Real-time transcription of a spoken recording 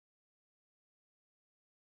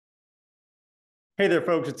Hey there,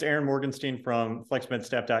 folks. It's Aaron Morgenstein from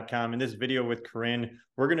FlexMedStaff.com. In this video with Corinne,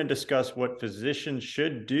 we're going to discuss what physicians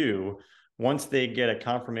should do once they get a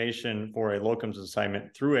confirmation for a locums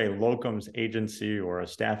assignment through a locums agency or a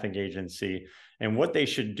staffing agency, and what they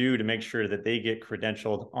should do to make sure that they get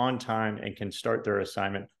credentialed on time and can start their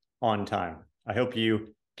assignment on time. I hope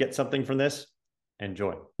you get something from this.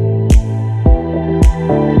 Enjoy.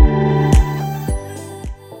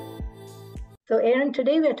 So Aaron,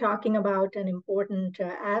 today we're talking about an important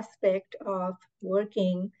aspect of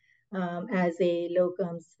working as a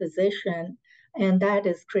locums physician, and that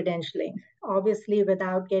is credentialing. Obviously,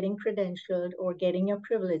 without getting credentialed or getting your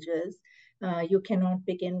privileges, you cannot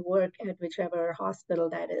begin work at whichever hospital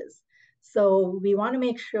that is. So we want to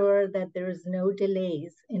make sure that there's no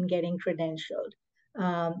delays in getting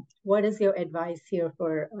credentialed. What is your advice here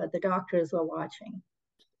for the doctors who are watching?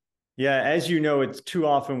 Yeah, as you know, it's too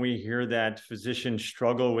often we hear that physicians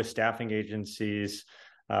struggle with staffing agencies.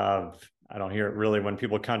 I don't hear it really when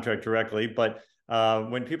people contract directly, but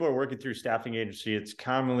when people are working through staffing agency, it's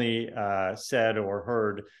commonly said or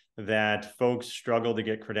heard that folks struggle to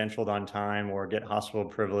get credentialed on time or get hospital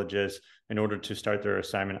privileges in order to start their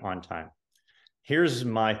assignment on time. Here's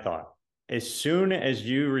my thought. As soon as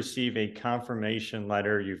you receive a confirmation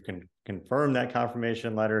letter, you can confirm that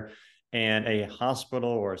confirmation letter, and a hospital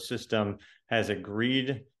or a system has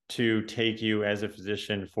agreed to take you as a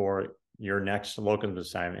physician for your next locums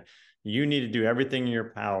assignment, you need to do everything in your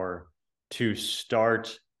power to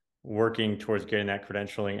start working towards getting that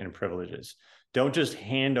credentialing and privileges. Don't just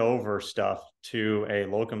hand over stuff to a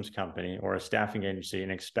locums company or a staffing agency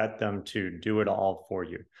and expect them to do it all for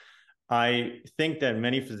you. I think that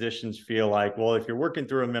many physicians feel like, well, if you're working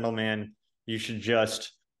through a middleman, you should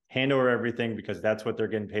just hand over everything because that's what they're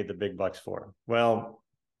getting paid the big bucks for. Well,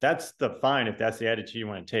 that's the fine if that's the attitude you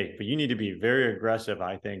want to take, but you need to be very aggressive,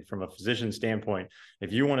 I think, from a physician standpoint,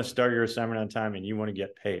 if you want to start your assignment on time and you want to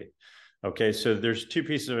get paid. Okay, so there's two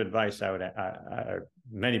pieces of advice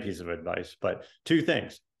many pieces of advice, but two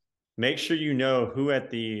things. Make sure you know who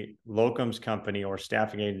at the locums company or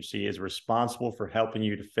staffing agency is responsible for helping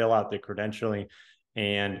you to fill out the credentialing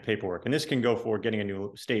and paperwork. And this can go for getting a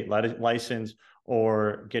new state license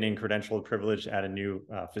or getting credentialed privilege at a new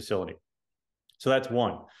facility. So that's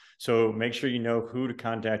one. So make sure you know who to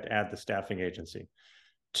contact at the staffing agency.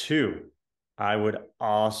 Two, I would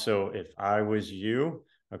also, if I was you,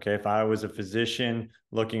 okay, if I was a physician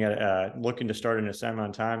looking to start an assignment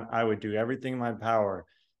on time, I would do everything in my power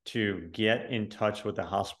to get in touch with the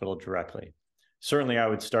hospital directly. Certainly, I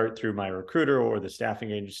would start through my recruiter or the staffing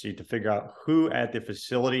agency to figure out who at the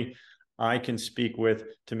facility I can speak with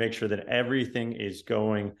to make sure that everything is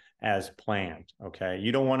going as planned. Okay.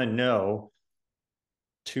 You don't want to know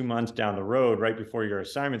 2 months down the road, right before your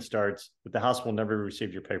assignment starts, that the hospital never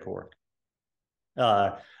received your paperwork.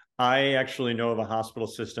 I actually know of a hospital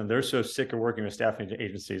system. They're so sick of working with staffing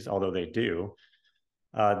agencies, although they do,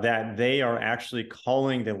 that they are actually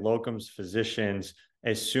calling the locums physicians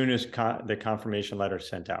as soon as the confirmation letter is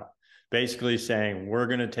sent out, basically saying, we're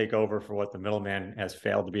going to take over for what the middleman has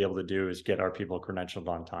failed to be able to do, is get our people credentialed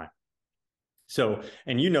on time. So,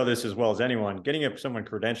 and you know this as well as anyone, getting someone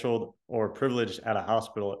credentialed or privileged at a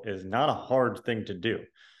hospital is not a hard thing to do.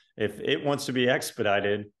 If it wants to be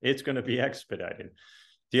expedited, it's going to be expedited.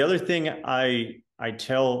 The other thing I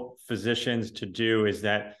tell physicians to do is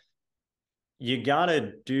that you got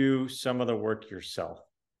to do some of the work yourself.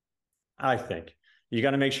 I think you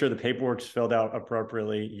got to make sure the paperwork's filled out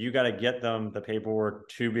appropriately. You got to get them the paperwork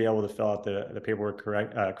to be able to fill out the paperwork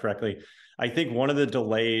correctly. I think one of the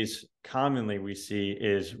delays commonly we see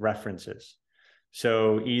is references.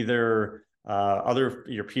 So either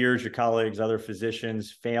your peers, your colleagues, other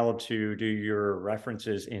physicians fail to do your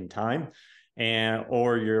references in time,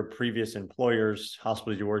 or your previous employers,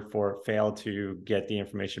 hospitals you worked for, fail to get the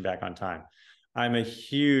information back on time. I'm a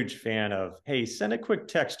huge fan of, hey, send a quick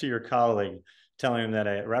text to your colleague telling them that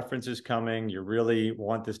a reference is coming, you really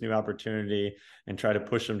want this new opportunity, and try to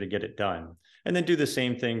push them to get it done. And then do the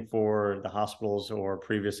same thing for the hospitals or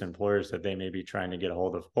previous employers that they may be trying to get a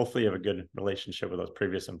hold of. Hopefully you have a good relationship with those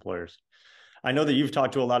previous employers. I know that you've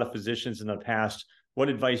talked to a lot of physicians in the past. What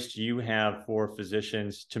advice do you have for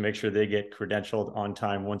physicians to make sure they get credentialed on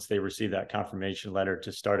time once they receive that confirmation letter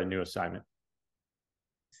to start a new assignment?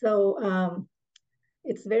 So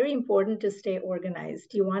it's very important to stay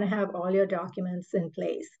organized. You want to have all your documents in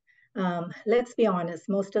place. Let's be honest,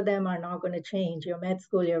 most of them are not going to change. Your med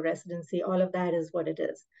school, your residency, all of that is what it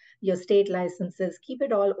is. Your state licenses, keep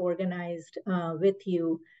it all organized with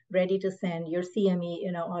you, ready to send, your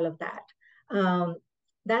CME, all of that.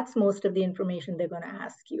 That's most of the information they're going to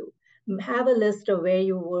ask you. have a list of where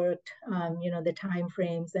you worked, the time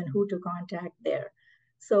frames and who to contact there.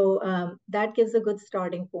 So that gives a good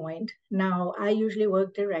starting point. Now, I usually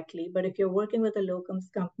work directly, but if you're working with a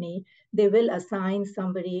locums company, they will assign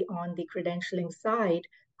somebody on the credentialing side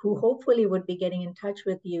who hopefully would be getting in touch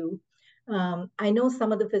with you. I know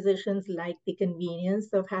some of the physicians like the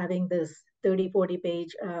convenience of having this 30, 40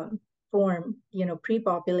 page form,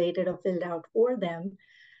 pre-populated or filled out for them,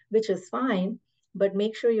 which is fine, but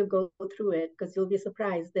make sure you go through it because you'll be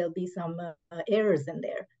surprised. There'll be some errors in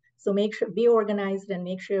there. So make sure, be organized and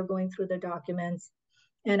make sure you're going through the documents.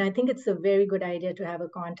 And I think it's a very good idea to have a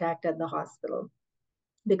contact at the hospital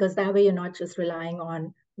because that way you're not just relying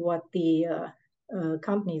on what the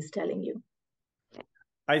company is telling you.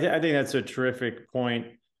 I think that's a terrific point.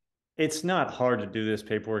 It's not hard to do this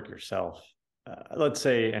paperwork yourself. Let's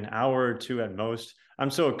say an hour or two at most.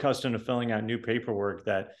 I'm so accustomed to filling out new paperwork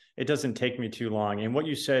that it doesn't take me too long. And what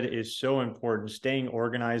you said is so important, staying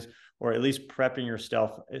organized or at least prepping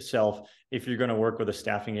yourself if you're going to work with a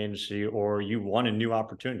staffing agency or you want a new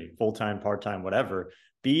opportunity, full-time, part-time, whatever,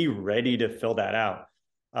 be ready to fill that out.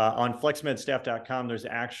 On flexmedstaff.com, there's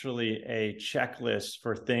actually a checklist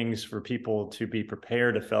for things for people to be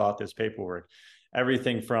prepared to fill out this paperwork.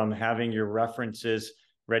 Everything from having your references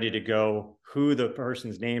ready to go, who the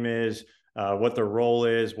person's name is, what their role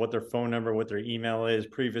is, what their phone number, what their email is,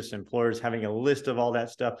 previous employers, having a list of all that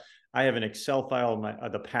stuff. I have an Excel file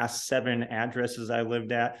of the past 7 addresses I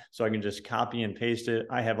lived at, so I can just copy and paste it.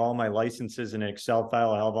 I have all my licenses in an Excel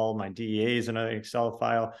file. I have all my DEAs in an Excel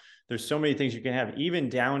file. There's so many things you can have, even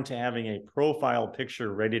down to having a profile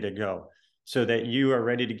picture ready to go so that you are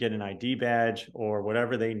ready to get an ID badge or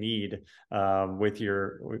whatever they need with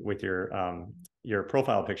your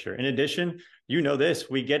profile picture. In addition, this,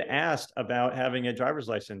 we get asked about having a driver's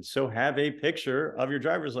license. So have a picture of your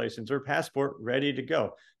driver's license or passport ready to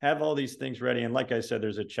go. Have all these things ready. And like I said,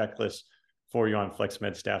 there's a checklist for you on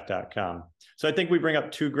flexmedstaff.com. So I think we bring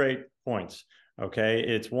up 2 great points. Okay.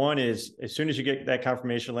 It's one is as soon as you get that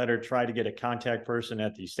confirmation letter, try to get a contact person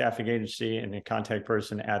at the staffing agency and a contact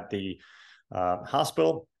person at the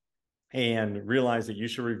hospital and realize that you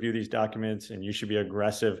should review these documents and you should be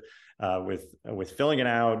aggressive with filling it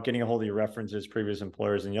out, getting a hold of your references, previous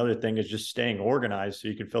employers. And the other thing is just staying organized so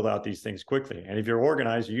you can fill out these things quickly. And if you're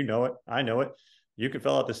organized, you know it, I know it, you can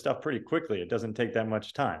fill out this stuff pretty quickly. It doesn't take that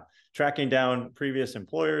much time. Tracking down previous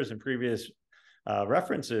employers and previous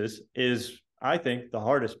references is, I think, the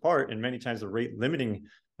hardest part, and many times the rate limiting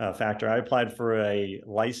factor. I applied for a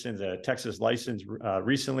license, a Texas license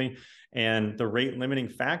recently, and the rate limiting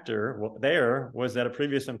factor there was that a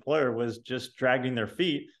previous employer was just dragging their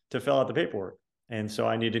feet to fill out the paperwork. And so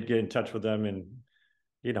I needed to get in touch with them and,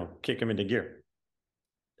 kick them into gear.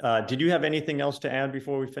 Did you have anything else to add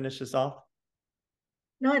before we finish this off?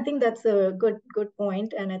 No, I think that's a good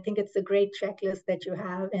point. And I think it's a great checklist that you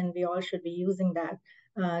have, and we all should be using that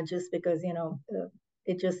just because,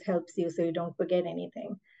 it just helps you so you don't forget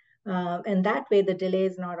anything. And that way the delay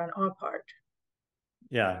is not on our part.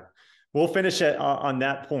 Yeah, we'll finish it on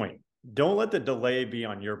that point. Don't let the delay be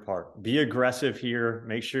on your part. Be aggressive here.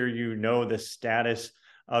 Make sure you know the status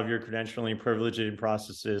of your credentialing privileging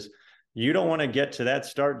processes. You don't want to get to that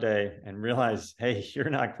start day and realize, hey, you're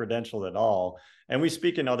not credentialed at all. And we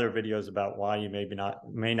speak in other videos about why you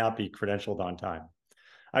may not be credentialed on time.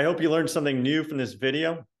 I hope you learned something new from this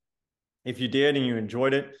video. If you did and you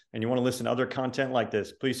enjoyed it and you want to listen to other content like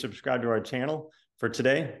this, please subscribe to our channel. For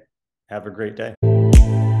today, have a great day.